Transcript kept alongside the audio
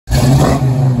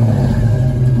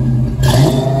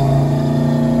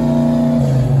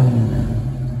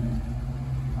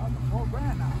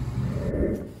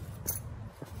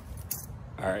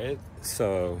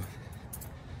So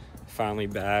finally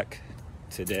back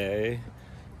today.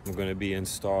 I'm going to be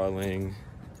installing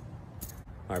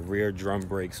my rear drum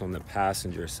brakes on the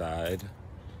passenger side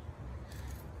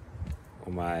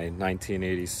on my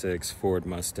 1986 Ford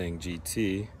Mustang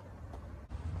GT.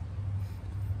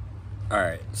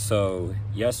 Alright, so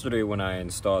yesterday when I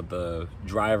installed the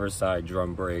driver's side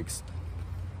drum brakes,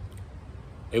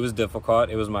 it was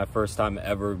difficult. It was my first time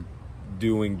ever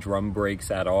doing drum brakes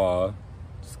at all.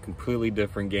 It's a completely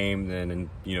different game than,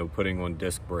 putting on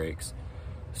disc brakes.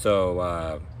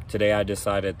 So today I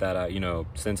decided that,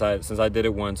 since I did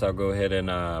it once, I'll go ahead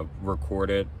and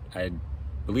record it. I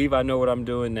believe I know what I'm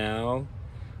doing now,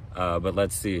 but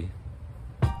let's see.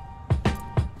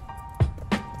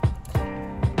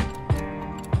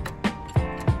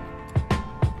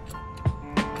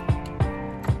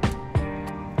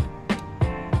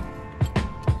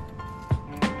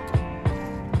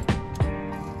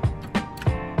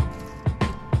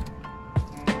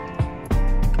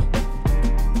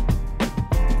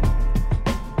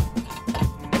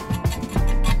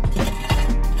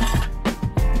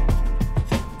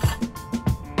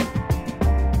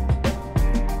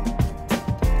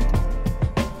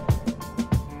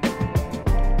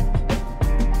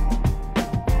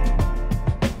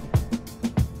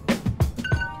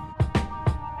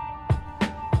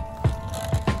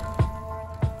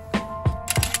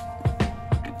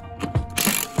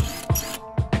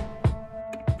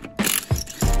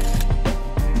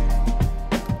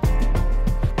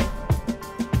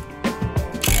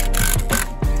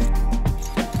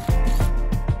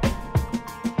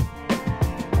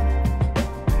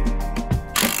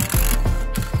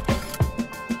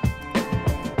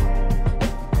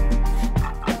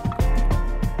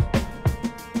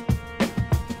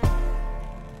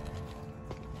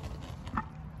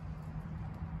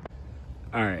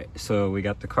 Alright, so we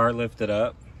got the car lifted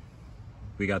up,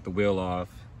 we got the wheel off.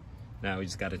 Now we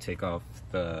just got to take off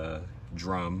the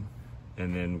drum,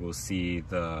 and then we'll see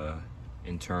the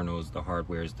internals, the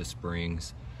hardwares, the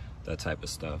springs, that type of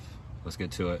stuff. Let's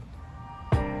get to it.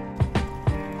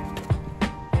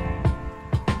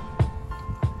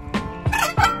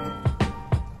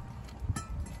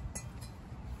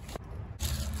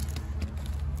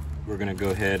 We're gonna go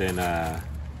ahead and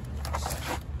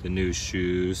the new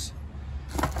shoes.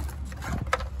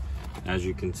 As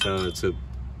you can tell, it's a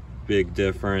big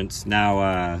difference.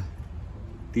 Now,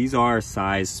 these are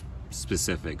size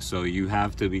specific, so you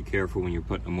have to be careful when you're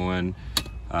putting them on.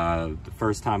 The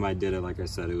first time I did it, like I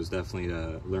said, it was definitely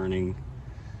a learning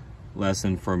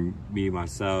lesson for me,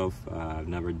 myself. I've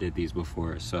never did these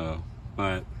before,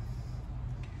 but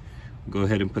go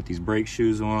ahead and put these brake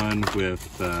shoes on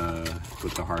with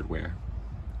the hardware.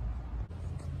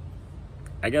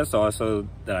 I guess also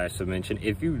that I should mention,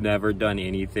 if you've never done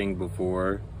anything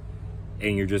before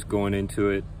and you're just going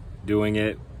into it, doing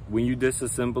it, when you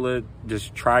disassemble it,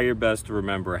 just try your best to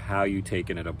remember how you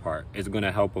taken it apart. It's going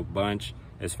to help a bunch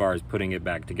as far as putting it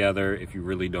back together if you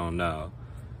really don't know.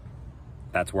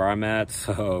 That's where I'm at,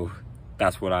 so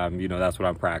that's what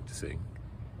I'm practicing.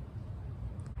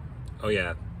 Oh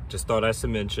yeah, just thought I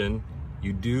should mention,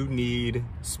 you do need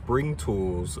spring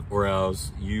tools, or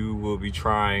else you will be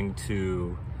trying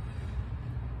to,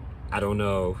 I don't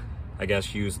know, I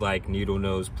guess use like needle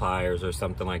nose pliers or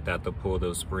something like that to pull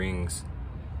those springs.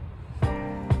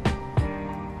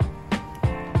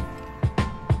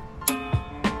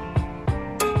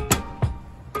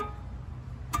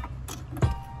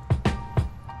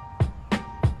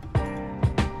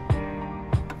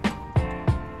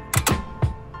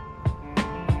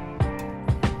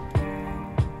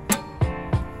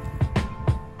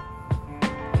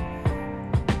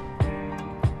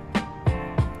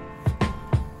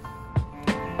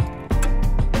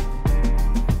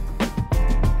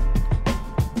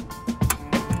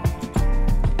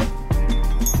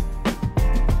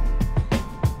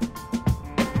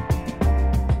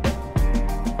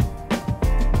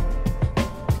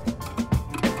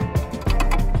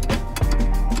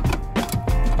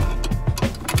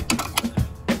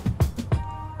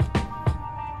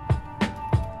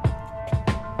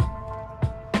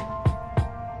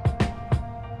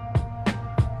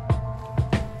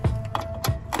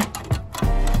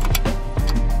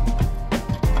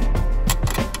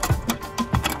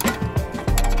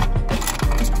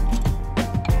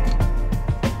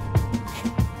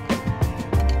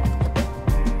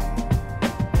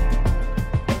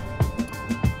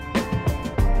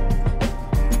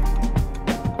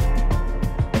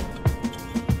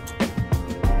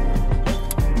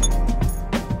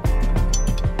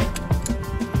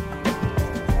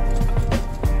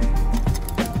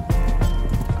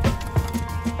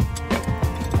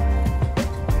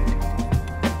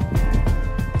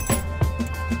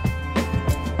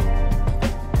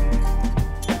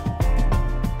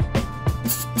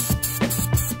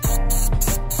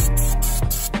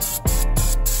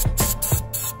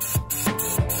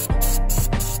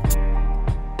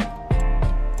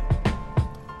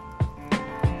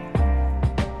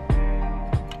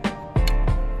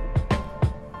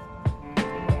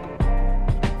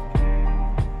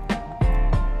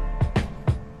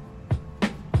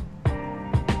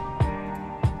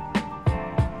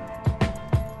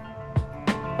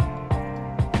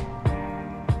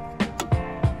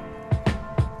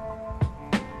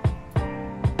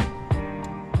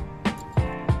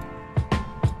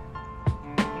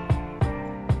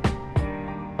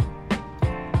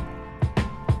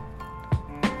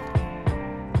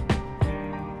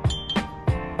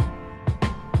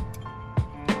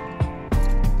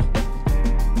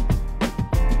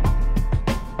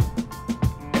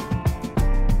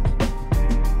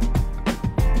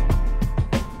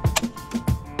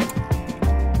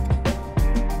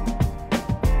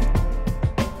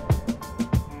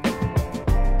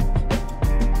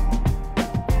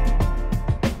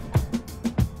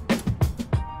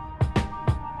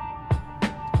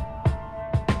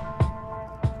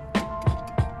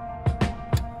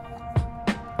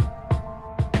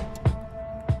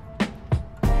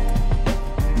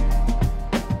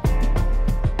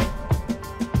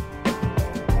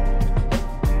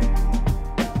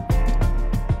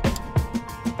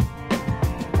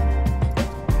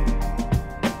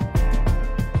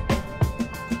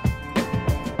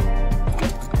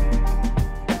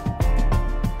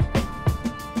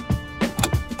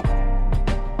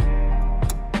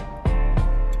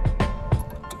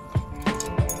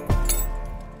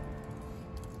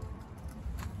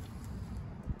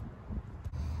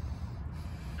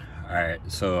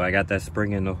 so I got that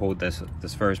spring in to hold this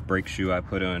first brake shoe I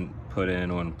put in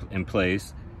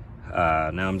place.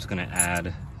 Now I'm just gonna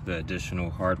add the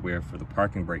additional hardware for the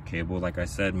parking brake cable. Like I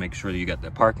said, make sure that you got the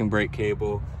parking brake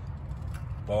cable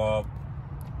all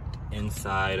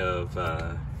inside of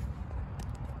the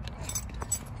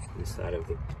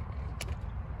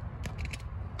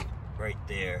right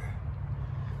there.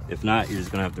 If not, you're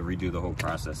just gonna have to redo the whole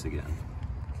process again.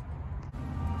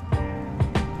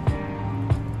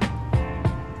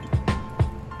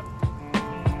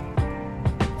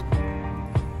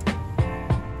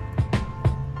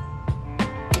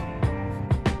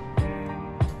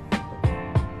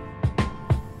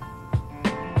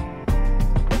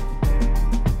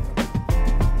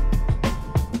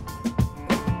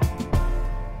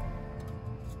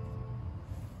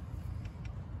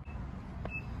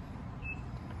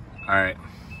 All right,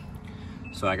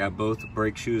 so I got both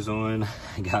brake shoes on.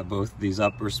 I got both these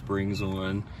upper springs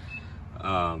on.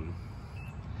 I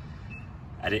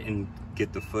didn't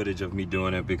get the footage of me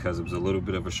doing it because it was a little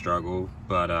bit of a struggle,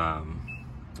 but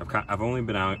I've only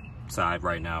been outside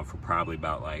right now for probably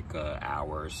about like an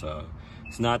hour or so.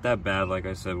 It's not that bad. Like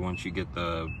I said, once you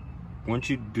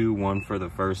do one for the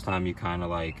first time, you kind of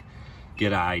like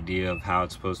get an idea of how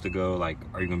it's supposed to go. Like,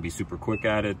 are you gonna be super quick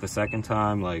at it the second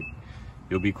time? Like,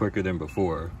 you'll be quicker than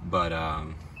before. But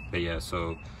yeah,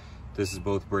 so this is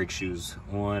both brake shoes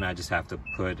on. I just have to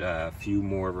put a few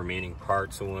more remaining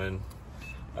parts on,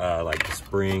 like the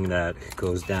spring that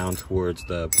goes down towards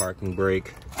the parking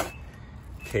brake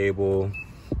cable,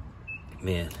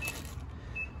 man,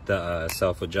 the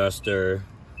self-adjuster.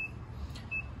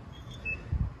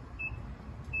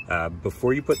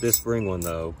 Before you put this spring on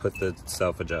though, put the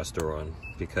self-adjuster on,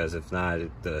 because if not,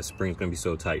 the spring's gonna be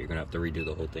so tight you're gonna have to redo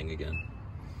the whole thing again.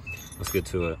 Let's get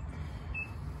to it.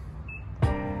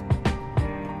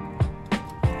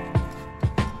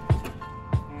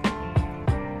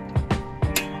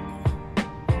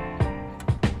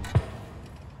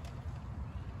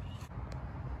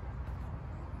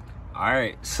 All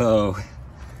right, so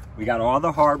we got all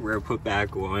the hardware put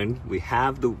back on. We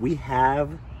have it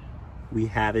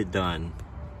done.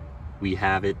 We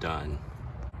have it done.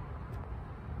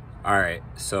 All right,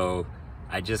 so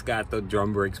I just got the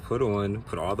drum brakes put on,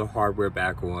 put all the hardware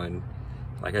back on.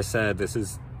 Like I said, this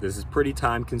is pretty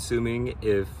time consuming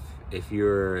if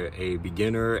you're a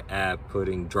beginner at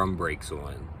putting drum brakes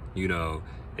on. You know,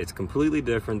 it's completely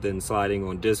different than sliding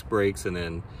on disc brakes and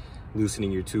then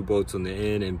loosening your two bolts on the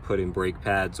end and putting brake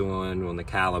pads on the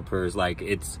calipers. Like,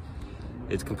 it's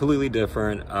completely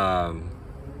different.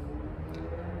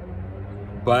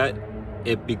 But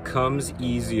it becomes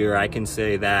easier, I can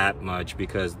say that much,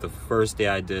 because the first day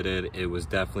I did it, it was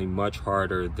definitely much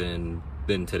harder than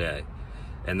today.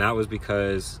 And that was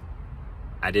because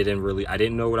I didn't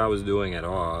know what I was doing at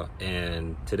all.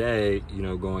 And today, you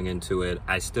know, going into it,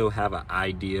 I still have an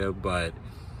idea, but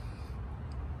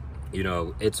you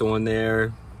know, it's on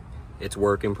there, it's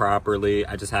working properly.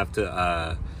 I just have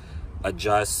to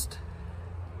adjust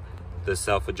the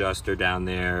self-adjuster down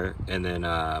there, and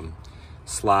then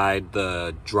slide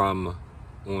the drum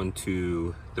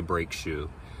onto the brake shoe.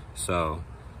 So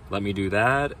let me do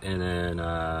that, and then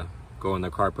go in the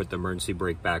car, put the emergency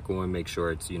brake back on, make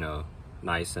sure it's, you know,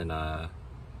 nice and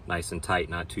tight,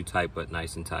 not too tight, but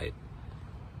nice and tight.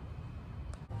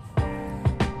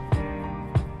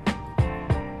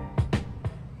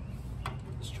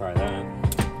 Let's try that.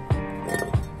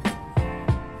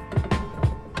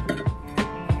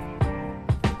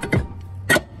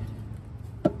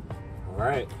 All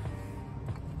right,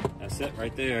 that's it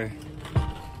right there.